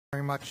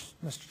Very much,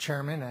 Mr.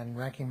 Chairman and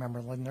Ranking Member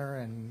Lindner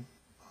and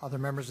other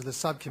members of the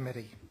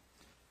subcommittee.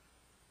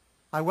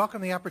 I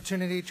welcome the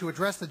opportunity to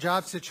address the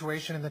job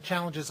situation and the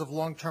challenges of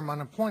long-term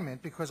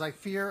unemployment because I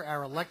fear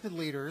our elected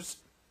leaders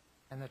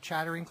and the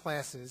chattering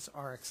classes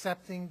are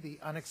accepting the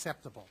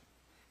unacceptable.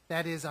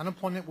 That is,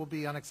 unemployment will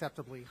be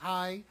unacceptably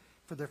high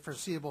for the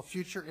foreseeable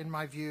future, in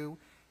my view,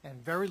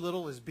 and very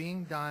little is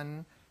being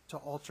done to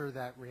alter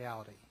that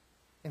reality.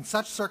 In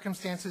such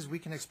circumstances, we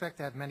can expect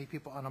to have many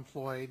people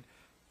unemployed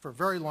for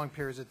very long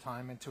periods of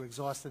time and to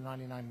exhaust the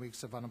 99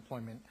 weeks of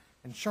unemployment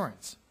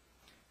insurance.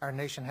 Our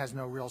nation has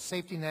no real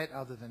safety net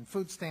other than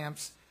food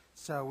stamps,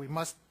 so we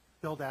must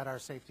build out our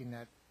safety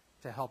net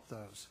to help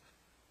those.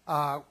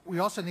 We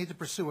also need to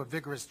pursue a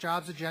vigorous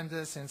jobs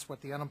agenda, since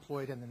what the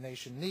unemployed and the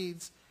nation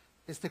needs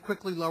is to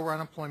quickly lower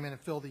unemployment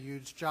and fill the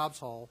huge jobs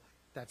hole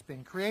that's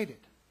been created.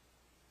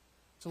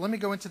 So let me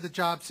go into the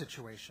job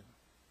situation.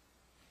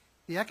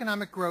 The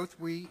economic growth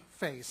we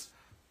face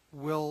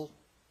will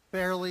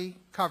barely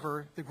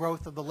cover the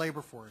growth of the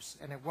labor force,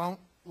 and it won't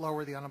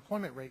lower the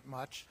unemployment rate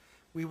much.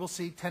 We will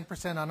see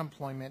 10%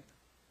 unemployment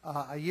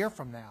a year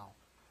from now.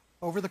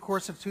 Over the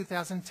course of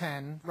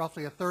 2010,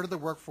 roughly a third of the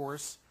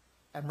workforce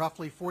and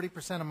roughly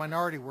 40% of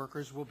minority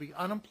workers will be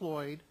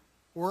unemployed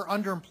or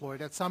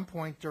underemployed at some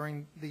point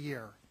during the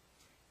year.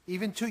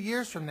 Even 2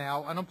 years from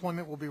now,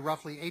 unemployment will be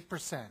roughly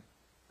 8%,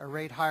 a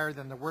rate higher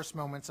than the worst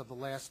moments of the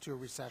last two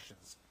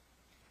recessions.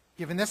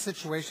 Given this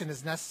situation, it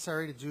is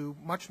necessary to do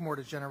much more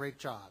to generate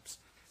jobs,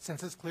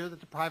 since it's clear that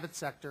the private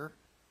sector,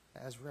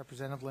 as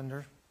Representative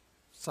Lindner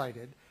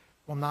cited,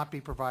 will not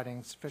be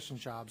providing sufficient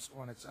jobs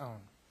on its own.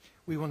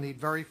 We will need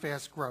very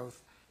fast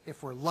growth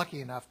if we're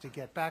lucky enough to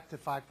get back to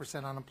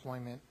 5%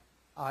 unemployment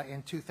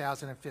in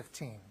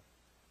 2015.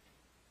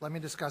 Let me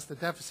discuss the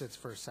deficits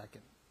for a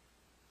second.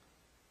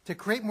 To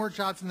create more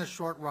jobs in the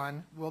short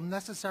run will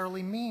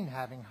necessarily mean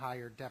having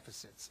higher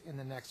deficits in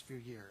the next few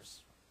years.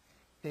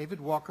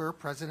 David Walker,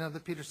 president of the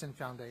Peterson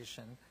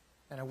Foundation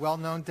and a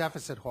well-known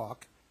deficit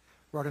hawk,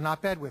 wrote an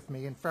op-ed with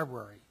me in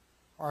February,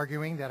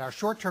 arguing that our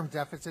short-term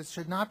deficits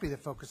should not be the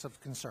focus of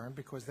concern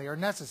because they are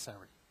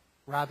necessary.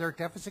 Rather,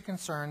 deficit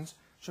concerns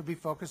should be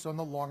focused on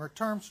the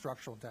longer-term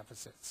structural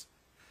deficits.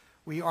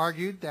 We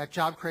argued that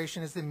job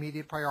creation is the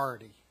immediate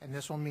priority, and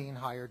this will mean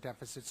higher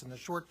deficits in the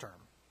short term.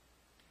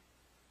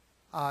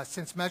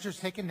 Since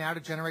measures taken now to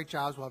generate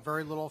jobs will have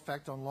very little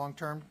effect on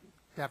long-term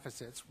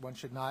deficits, one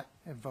should not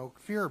invoke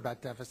fear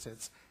about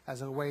deficits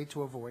as a way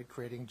to avoid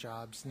creating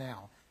jobs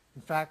now.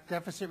 In fact,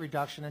 deficit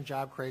reduction and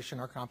job creation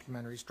are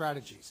complementary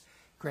strategies.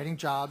 Creating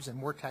jobs and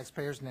more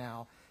taxpayers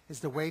now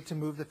is the way to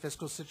move the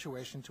fiscal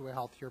situation to a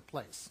healthier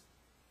place.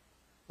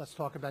 Let's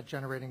talk about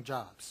generating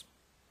jobs.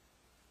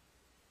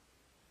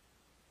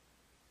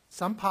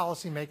 Some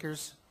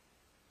policymakers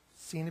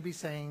seem to be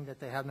saying that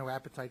they have no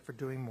appetite for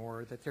doing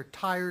more, that they're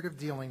tired of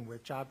dealing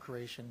with job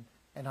creation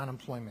and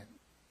unemployment.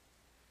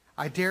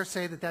 I dare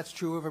say that that's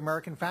true of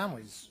American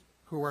families,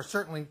 who are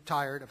certainly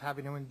tired of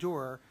having to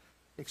endure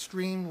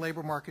extreme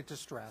labor market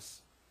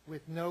distress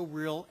with no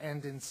real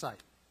end in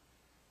sight.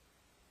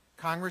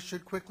 Congress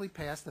should quickly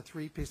pass the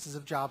three pieces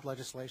of job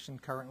legislation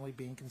currently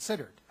being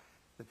considered: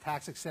 the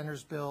tax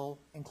extenders bill,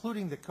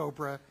 including the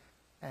COBRA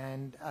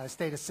and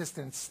state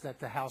assistance that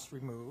the House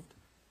removed;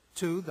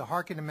 two, the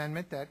Harkin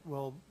Amendment that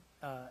will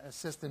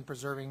assist in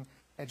preserving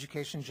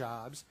education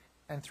jobs;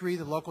 and three,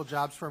 the Local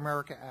Jobs for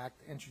America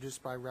Act,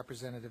 introduced by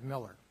Representative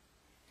Miller.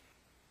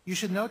 You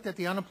should note that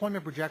the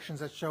unemployment projections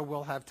that show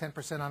we'll have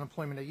 10%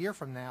 unemployment a year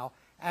from now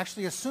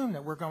actually assume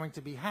that we're going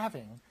to be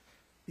having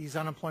these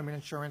unemployment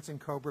insurance and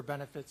COBRA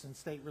benefits and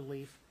state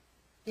relief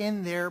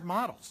in their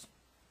models.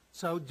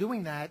 So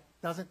doing that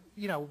doesn't,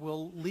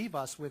 will leave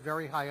us with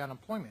very high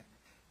unemployment.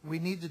 We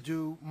need to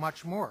do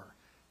much more.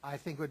 I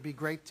think it would be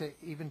great to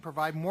even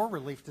provide more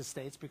relief to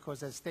states,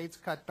 because as states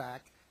cut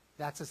back,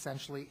 that's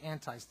essentially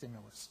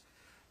anti-stimulus.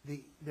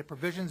 The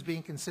provisions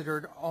being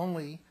considered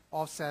only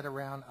offset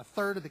around a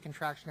third of the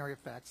contractionary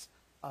effects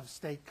of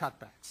state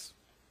cutbacks.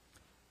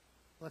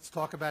 Let's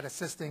talk about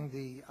assisting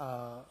the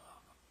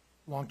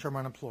long-term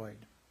unemployed.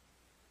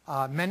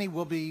 Many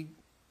will be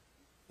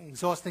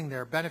exhausting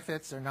their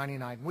benefits, their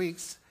 99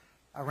 weeks,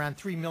 around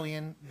 3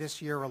 million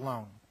this year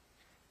alone.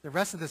 The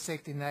rest of the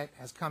safety net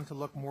has come to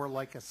look more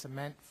like a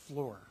cement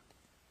floor.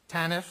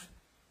 TANF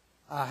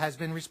has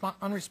been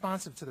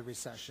unresponsive to the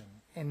recession.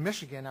 In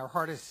Michigan, our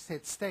hardest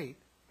hit state,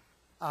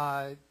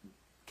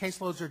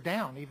 caseloads are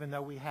down even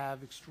though we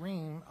have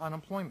extreme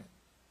unemployment.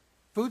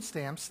 Food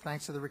stamps,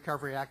 thanks to the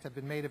Recovery Act, have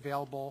been made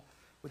available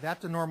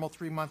without the normal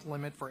 3-month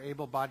limit for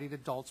able-bodied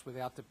adults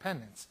without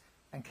dependents,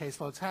 and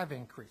caseloads have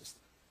increased.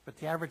 But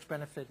the average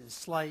benefit is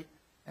slight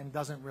and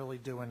doesn't really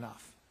do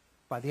enough.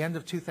 By the end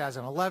of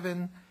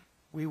 2011,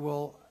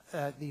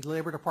 the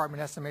Labor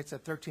Department estimates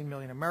that 13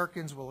 million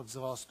Americans will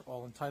exhaust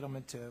all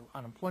entitlement to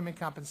unemployment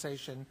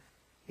compensation.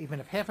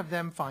 Even if half of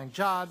them find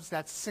jobs,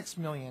 that's 6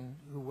 million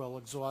who will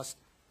exhaust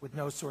with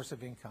no source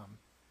of income.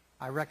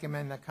 I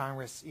recommend that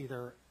Congress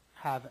either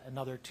have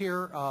another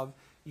tier of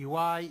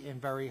UI in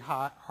very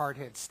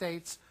hard-hit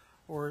states,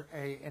 or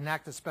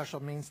enact a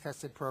special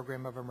means-tested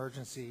program of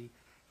emergency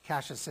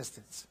cash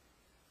assistance.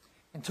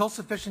 Until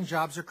sufficient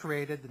jobs are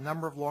created, the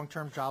number of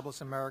long-term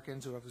jobless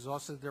Americans who have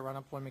exhausted their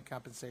unemployment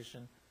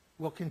compensation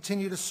will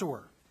continue to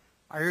soar.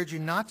 I urge you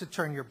not to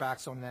turn your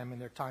backs on them in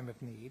their time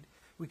of need.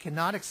 We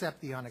cannot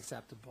accept the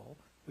unacceptable.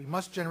 We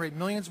must generate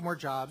millions more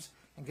jobs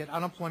and get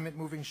unemployment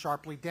moving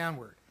sharply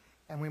downward.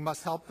 And we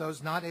must help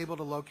those not able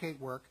to locate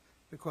work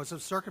because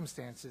of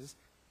circumstances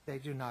they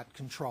do not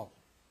control.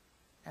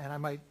 And I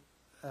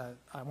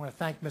want to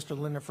thank Mr.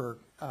 Lindner for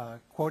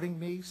quoting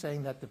me,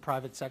 saying that the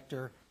private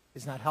sector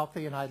is not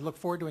healthy, and I look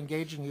forward to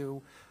engaging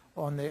you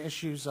on the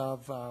issues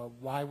of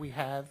why we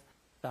have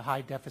the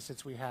high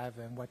deficits we have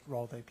and what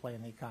role they play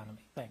in the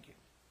economy. Thank you.